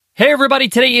Hey everybody,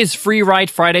 today is Free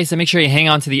Ride Friday, so make sure you hang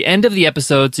on to the end of the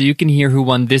episode so you can hear who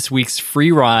won this week's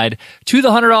free ride to the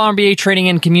 $100 MBA Training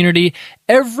and Community.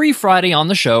 Every Friday on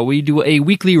the show, we do a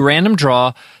weekly random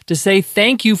draw to say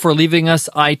thank you for leaving us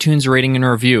iTunes rating and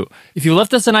review. If you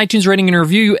left us an iTunes rating and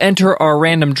review, you enter our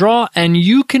random draw and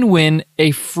you can win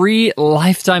a free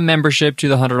lifetime membership to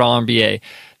the $100 MBA.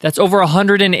 That's over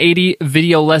 180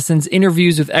 video lessons,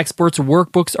 interviews with experts,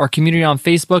 workbooks, our community on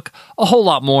Facebook, a whole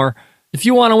lot more. If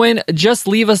you want to win, just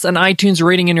leave us an iTunes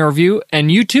rating and a review,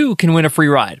 and you too can win a free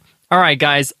ride. All right,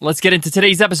 guys, let's get into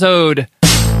today's episode.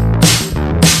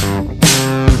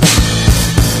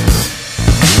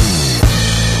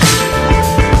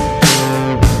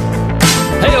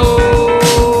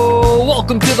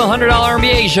 Welcome to the $100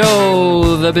 MBA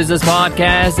Show, the business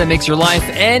podcast that makes your life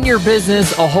and your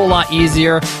business a whole lot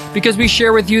easier because we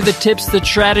share with you the tips, the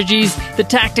strategies, the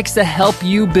tactics to help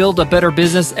you build a better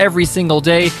business every single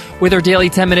day with our daily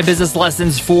 10-minute business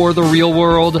lessons for the real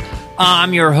world.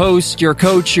 I'm your host, your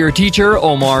coach, your teacher,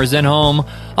 Omar Zenhom.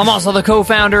 I'm also the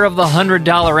co-founder of the $100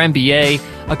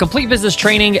 MBA, a complete business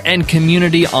training and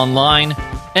community online.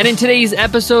 And in today's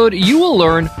episode, you will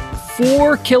learn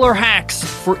 4 killer hacks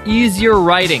for easier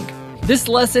writing. This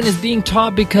lesson is being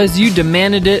taught because you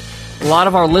demanded it. A lot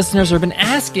of our listeners have been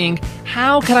asking,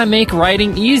 how can I make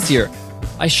writing easier?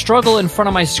 I struggle in front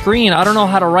of my screen. I don't know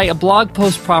how to write a blog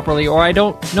post properly, or I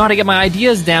don't know how to get my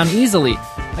ideas down easily.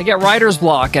 I get writer's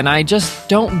block and I just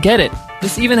don't get it.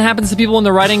 This even happens to people when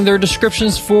they're writing their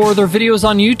descriptions for their videos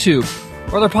on YouTube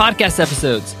or their podcast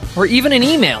episodes or even an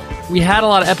email. We had a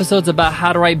lot of episodes about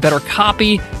how to write better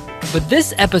copy, but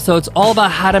this episode's all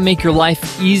about how to make your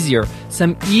life easier.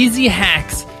 Some easy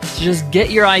hacks to just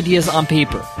get your ideas on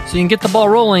paper so you can get the ball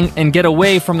rolling and get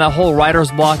away from that whole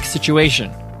writer's block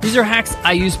situation. These are hacks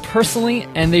I use personally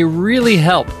and they really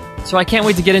help. So I can't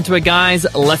wait to get into it, guys.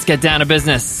 Let's get down to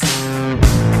business.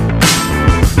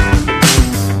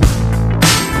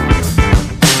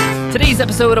 Today's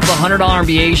episode of the $100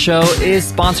 MBA Show is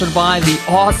sponsored by the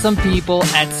awesome people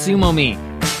at SumoMe,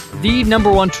 the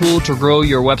 #1 tool to grow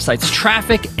your website's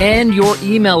traffic and your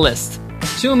email list.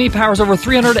 SumoMe powers over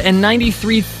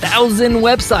 393,000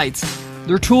 websites.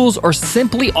 Their tools are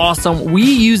simply awesome. We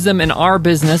use them in our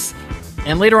business,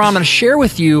 and later on I'm going to share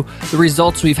with you the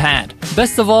results we've had.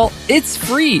 Best of all, it's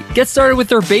free. Get started with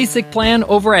their basic plan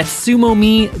over at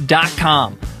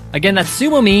sumome.com. Again, that's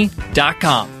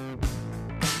sumome.com.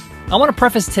 I want to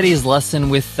preface today's lesson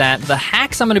with that the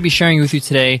hacks I'm going to be sharing with you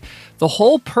today, the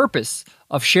whole purpose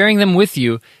of sharing them with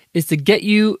you is to get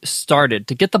you started,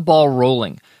 to get the ball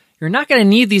rolling. You're not going to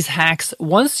need these hacks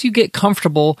once you get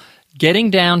comfortable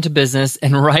getting down to business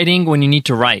and writing when you need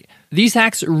to write. These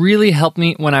hacks really helped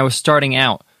me when I was starting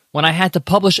out, when I had to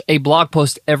publish a blog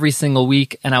post every single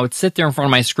week and I would sit there in front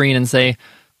of my screen and say,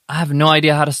 I have no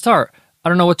idea how to start. I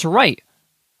don't know what to write.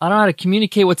 I don't know how to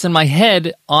communicate what's in my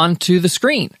head onto the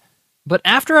screen. But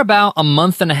after about a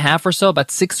month and a half or so,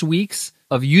 about 6 weeks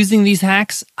of using these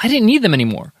hacks, I didn't need them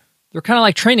anymore. They're kind of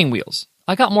like training wheels.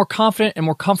 I got more confident and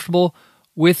more comfortable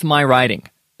with my writing.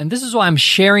 And this is why I'm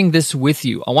sharing this with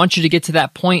you. I want you to get to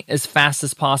that point as fast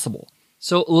as possible.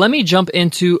 So let me jump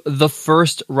into the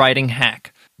first writing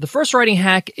hack. The first writing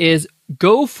hack is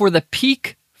go for the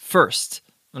peak first.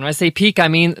 When I say peak, I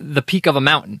mean the peak of a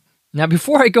mountain. Now,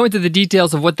 before I go into the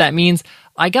details of what that means,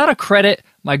 I gotta credit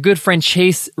my good friend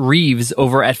Chase Reeves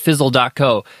over at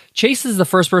Fizzle.co. Chase is the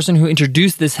first person who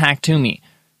introduced this hack to me.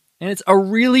 And it's a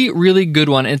really, really good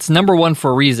one. It's #1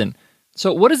 for a reason.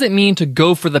 So what does it mean to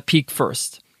go for the peak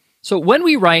first? So when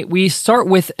we write, we start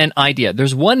with an idea.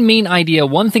 There's one main idea,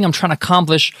 one thing I'm trying to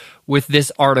accomplish with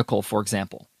this article, for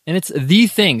example. And it's the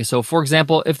thing. So for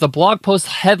example, if the blog post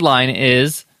headline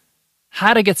is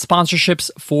how to get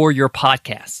sponsorships for your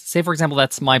podcast. Say, for example,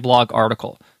 that's my blog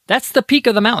article. That's the peak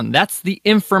of the mountain. That's the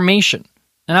information.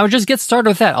 And I would just get started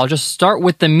with that. I'll just start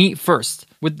with the meat first,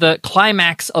 with the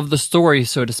climax of the story,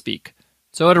 so to speak.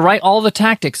 So I'd write all the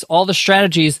tactics, all the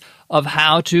strategies of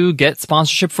how to get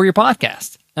sponsorship for your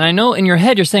podcast. And I know in your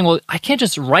head you're saying, well, I can't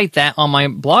just write that on my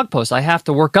blog post. I have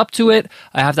to work up to it.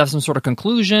 I have to have some sort of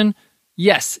conclusion.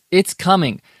 Yes, it's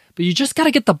coming. But you just got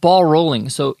to get the ball rolling.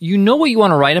 So you know what you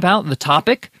want to write about, the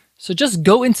topic. So just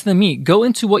go into the meat. Go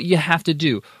into what you have to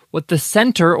do, what the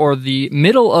center or the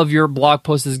middle of your blog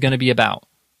post is going to be about.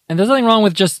 And there's nothing wrong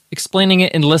with just explaining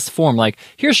it in list form. Like,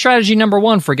 here's strategy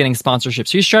 #1 for getting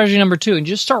sponsorships. Here's strategy #2. And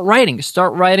you just start writing.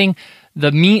 Start writing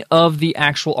the meat of the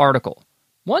actual article.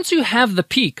 Once you have the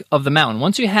peak of the mountain,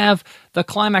 once you have the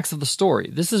climax of the story,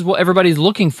 this is what everybody's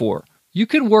looking for. You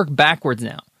can work backwards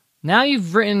now. Now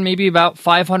you've written maybe about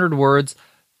 500 words,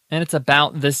 and it's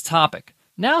about this topic.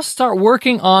 Now start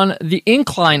working on the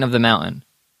incline of the mountain.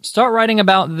 Start writing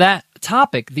about that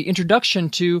topic, the introduction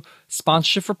to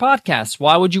sponsorship for podcasts.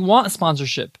 Why would you want a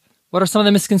sponsorship? What are some of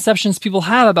the misconceptions people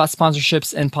have about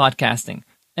sponsorships and podcasting?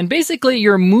 And basically,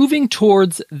 you're moving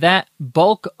towards that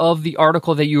bulk of the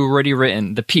article that you already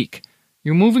written, the peak.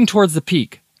 You're moving towards the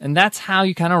peak, and that's how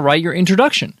you kind of write your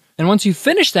introduction. And once you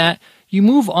finish that, you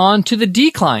move on to the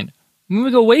decline,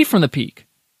 moving away from the peak.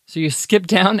 So you skip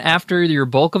down after your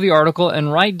bulk of the article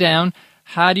and write down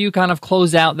how do you kind of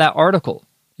close out that article.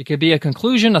 It could be a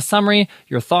conclusion, a summary,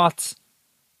 your thoughts.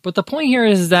 But the point here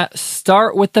is that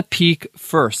start with the peak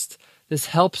first. This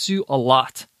helps you a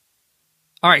lot.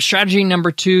 All right, strategy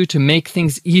number 2 to make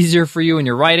things easier for you in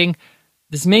your writing.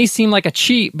 This may seem like a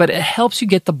cheat, but it helps you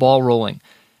get the ball rolling.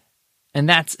 And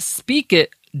that's speak it,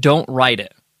 don't write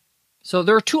it. So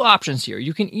there are 2 options here.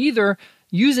 You can either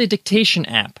use a dictation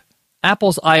app.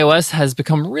 Apple's iOS has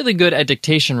become really good at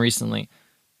dictation recently.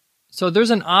 So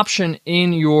there's an option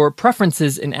in your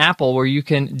preferences in Apple where you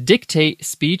can dictate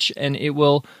speech and it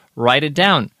will write it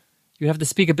down. You have to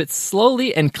speak a bit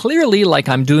slowly and clearly like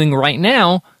I'm doing right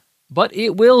now, but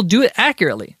it will do it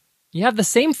accurately. You have the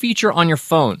same feature on your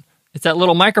phone. It's that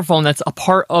little microphone that's a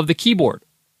part of the keyboard.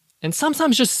 And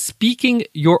sometimes just speaking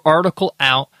your article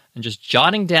out and just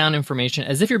jotting down information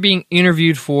as if you're being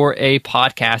interviewed for a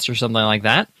podcast or something like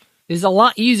that is a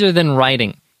lot easier than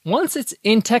writing. Once it's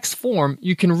in text form,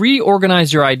 you can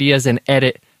reorganize your ideas and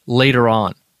edit later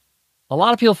on. A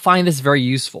lot of people find this very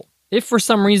useful. If for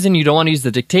some reason you don't want to use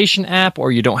the dictation app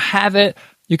or you don't have it,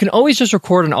 you can always just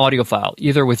record an audio file,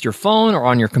 either with your phone or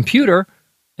on your computer.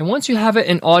 And once you have it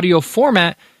in audio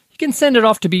format, you can send it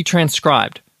off to be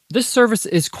transcribed. This service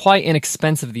is quite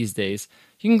inexpensive these days.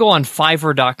 You can go on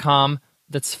Fiverr.com,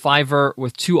 that's Fiverr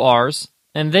with 2 R's,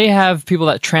 and they have people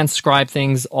that transcribe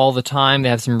things all the time. They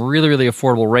have some really, really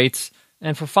affordable rates.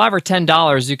 And for $5 or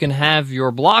 $10, you can have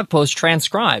your blog post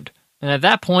transcribed. And at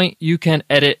that point, you can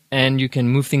edit and you can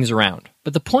move things around.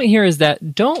 But the point here is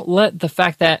that don't let the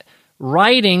fact that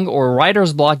writing or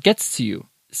writer's block gets to you.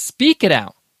 Speak it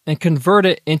out and convert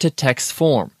it into text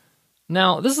form.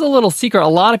 Now, this is a little secret a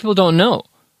lot of people don't know.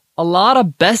 A lot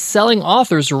of best-selling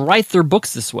authors write their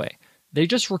books this way. They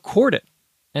just record it.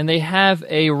 And they have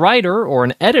a writer or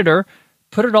an editor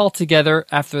put it all together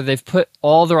after they've put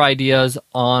all their ideas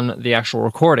on the actual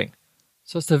recording.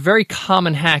 So it's a very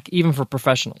common hack even for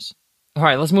professionals. All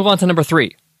right, let's move on to number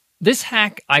 3. This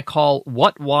hack I call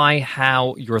what, why,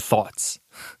 how, your thoughts.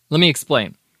 Let me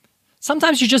explain.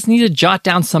 Sometimes you just need to jot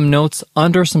down some notes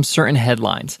under some certain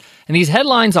headlines. And these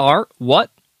headlines are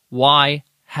what, why,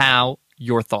 how,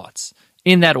 your thoughts,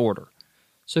 in that order.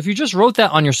 So if you just wrote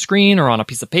that on your screen or on a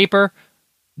piece of paper,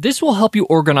 this will help you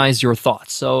organize your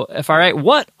thoughts. So if I write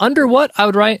what, under what, I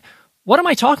would write, what am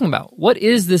I talking about? What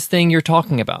is this thing you're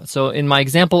talking about? So in my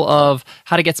example of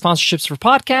how to get sponsorships for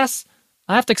podcasts,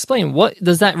 I have to explain, what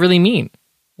does that really mean?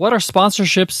 What are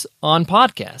sponsorships on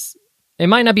podcasts? It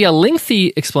might not be a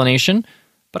lengthy explanation,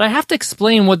 but I have to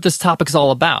explain what this topic is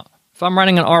all about. If I'm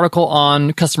writing an article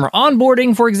on customer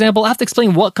onboarding, for example, I have to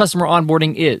explain what customer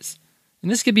onboarding is. And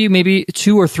this could be maybe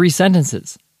 2 or 3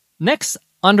 sentences. Next,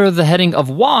 under the heading of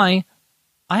why,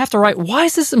 I have to write, why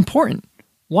is this important?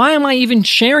 Why am I even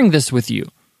sharing this with you?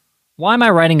 Why am I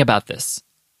writing about this?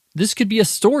 This could be a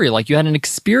story, like you had an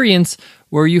experience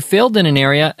where you failed in an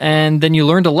area and then you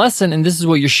learned a lesson and this is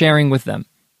what you're sharing with them.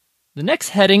 The next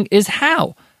heading is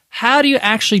how. How do you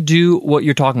actually do what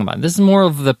you're talking about? This is more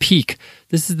of the peak.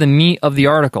 This is the meat of the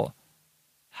article.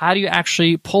 How do you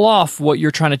actually pull off what you're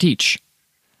trying to teach?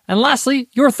 And lastly,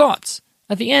 your thoughts.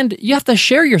 At the end, you have to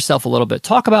share yourself a little bit.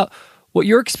 Talk about what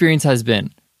your experience has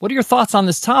been. What are your thoughts on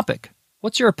this topic?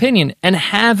 What's your opinion? And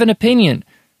have an opinion.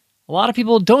 A lot of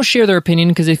people don't share their opinion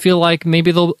because they feel like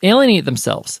maybe they'll alienate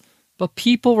themselves. But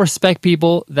people respect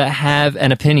people that have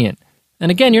an opinion.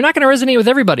 And again, you're not going to resonate with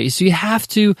everybody, so you have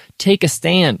to take a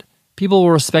stand. People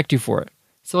will respect you for it.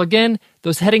 So again,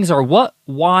 those headings are what,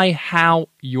 why, how,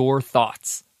 your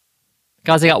thoughts.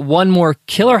 Guys, I got one more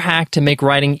killer hack to make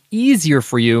writing easier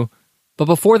for you. But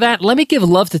before that, let me give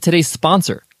love to today's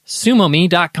sponsor,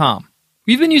 SumoMe.com.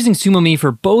 We've been using SumoMe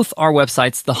for both our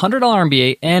websites, the $100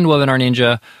 MBA and Webinar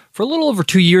Ninja, for a little over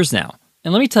 2 years now.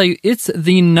 And let me tell you, it's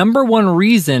the number one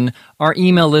reason our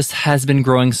email list has been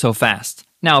growing so fast.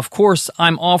 Now, of course,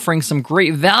 I'm offering some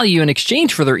great value in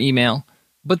exchange for their email,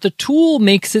 but the tool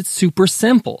makes it super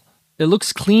simple. It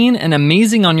looks clean and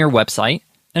amazing on your website,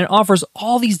 and it offers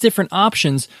all these different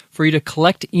options for you to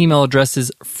collect email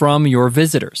addresses from your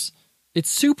visitors. It's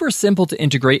super simple to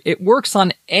integrate. It works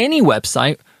on any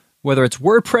website, whether it's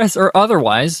WordPress or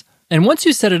otherwise. And once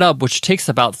you set it up, which takes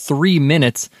about 3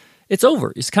 minutes, it's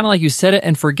over. It's kind of like you set it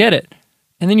and forget it.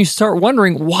 And then you start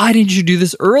wondering, why didn't you do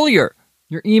this earlier?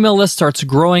 Your email list starts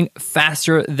growing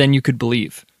faster than you could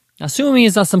believe. Now, SumoMe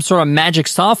is not some sort of magic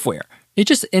software. It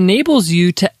just enables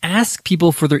you to ask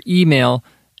people for their email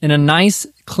in a nice,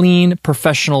 clean,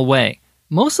 professional way.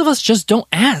 Most of us just don't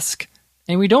ask,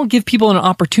 and we don't give people an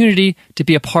opportunity to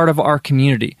be a part of our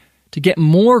community, to get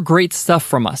more great stuff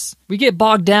from us. We get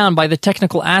bogged down by the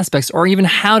technical aspects or even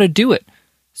how to do it.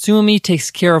 SumoMe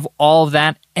takes care of all of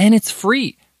that, and it's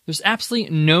free. There's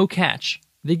absolutely no catch.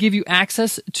 They give you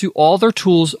access to all their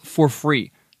tools for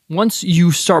free. Once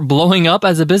you start blowing up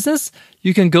as a business,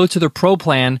 you can go to their pro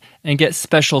plan and get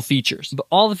special features. But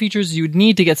all the features you would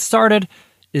need to get started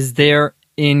is there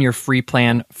in your free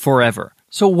plan forever.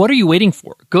 So what are you waiting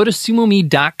for? Go to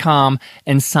sumome.com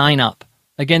and sign up.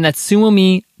 Again, that's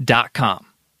sumome.com.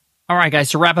 All right, guys,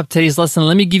 to wrap up today's lesson,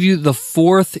 let me give you the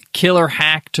fourth killer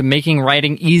hack to making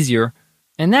writing easier,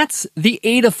 and that's the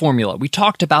AIDA formula. We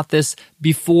talked about this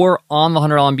before on the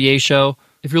 $100 MBA show.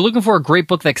 If you're looking for a great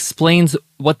book that explains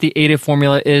what the AIDA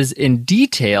formula is in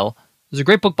detail, there's a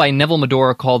great book by Neville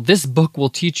Medora called This Book Will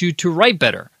Teach You to Write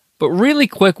Better. But really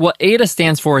quick, what AIDA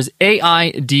stands for is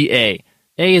AIDA.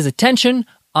 A is attention,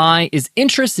 I is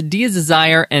interest, D is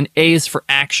desire, and A is for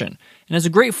action. And it's a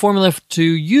great formula to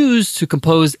use to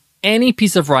compose any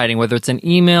piece of writing, whether it's an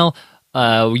email,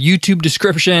 a YouTube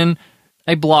description,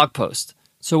 a blog post.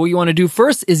 So what you want to do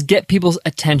first is get people's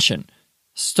attention.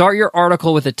 Start your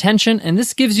article with attention, and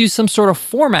this gives you some sort of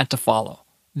format to follow.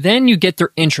 Then you get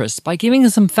their interest by giving them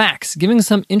some facts, giving them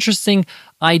some interesting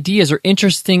ideas or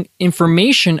interesting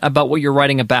information about what you're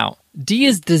writing about. D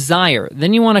is desire.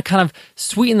 Then you want to kind of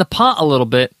sweeten the pot a little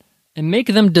bit and make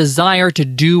them desire to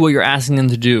do what you're asking them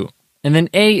to do. And then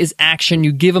A is action.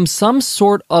 You give them some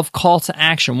sort of call to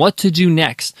action, what to do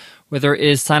next, whether it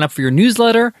is sign up for your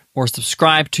newsletter or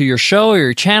subscribe to your show or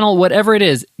your channel, whatever it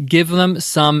is, give them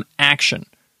some action.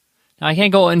 Now, I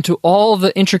can't go into all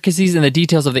the intricacies and the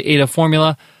details of the AIDA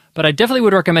formula, but I definitely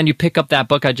would recommend you pick up that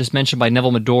book I just mentioned by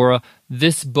Neville Medora.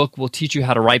 This book will teach you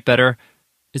how to write better.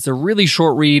 It's a really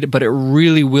short read, but it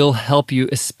really will help you,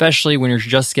 especially when you're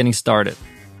just getting started.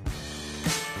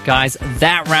 Guys,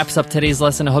 that wraps up today's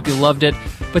lesson. I hope you loved it.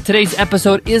 But today's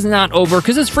episode is not over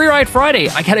because it's Free Ride Friday.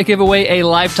 I got to give away a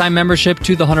lifetime membership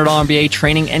to the $100 MBA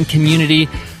training and community.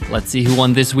 Let's see who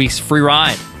won this week's free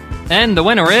ride. And the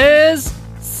winner is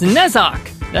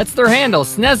Snezok. That's their handle.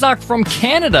 Snezok from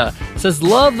Canada says,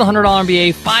 love the $100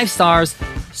 MBA, 5 stars.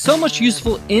 So much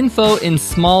useful info in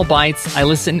small bites. I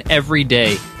listen every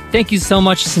day. Thank you so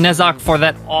much, Snezok, for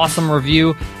that awesome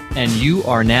review. And you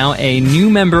are now a new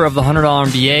member of the $100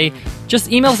 MBA.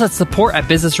 Just email us at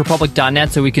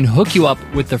support@businessrepublic.net so we can hook you up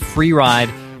with the free ride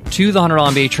to the $100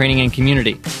 MBA training and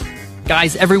community.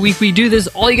 Guys, every week we do this.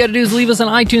 All you got to do is leave us an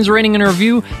iTunes rating and a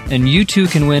review, and you too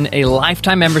can win a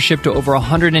lifetime membership to over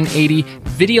 180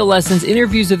 video lessons,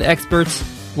 interviews with experts,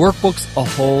 workbooks, a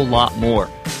whole lot more.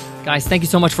 Guys, thank you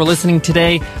so much for listening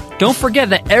today. Don't forget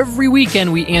that every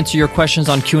weekend we answer your questions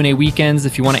on Q&A weekends.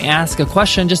 If you want to ask a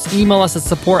question, just email us at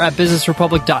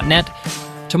support@businessrepublic.net.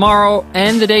 Tomorrow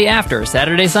and the day after,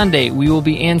 Saturday, Sunday, we will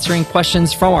be answering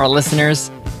questions from our listeners.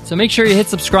 So make sure you hit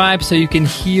subscribe so you can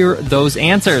hear those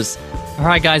answers. All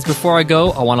right, guys, before I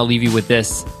go, I want to leave you with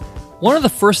this. One of the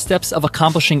first steps of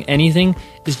accomplishing anything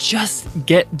is just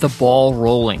get the ball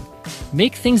rolling.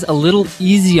 Make things a little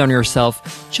easy on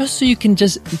yourself just so you can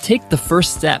just take the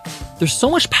first step. There's so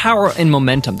much power in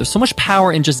momentum. There's so much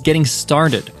power in just getting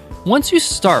started. Once you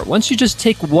start, once you just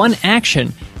take one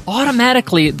action,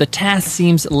 automatically the task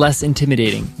seems less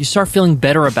intimidating. You start feeling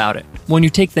better about it. When you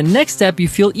take the next step, you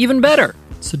feel even better.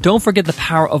 So don't forget the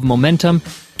power of momentum.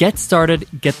 Get started,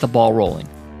 get the ball rolling.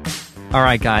 All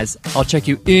right, guys, I'll check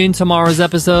you in tomorrow's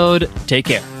episode. Take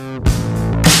care.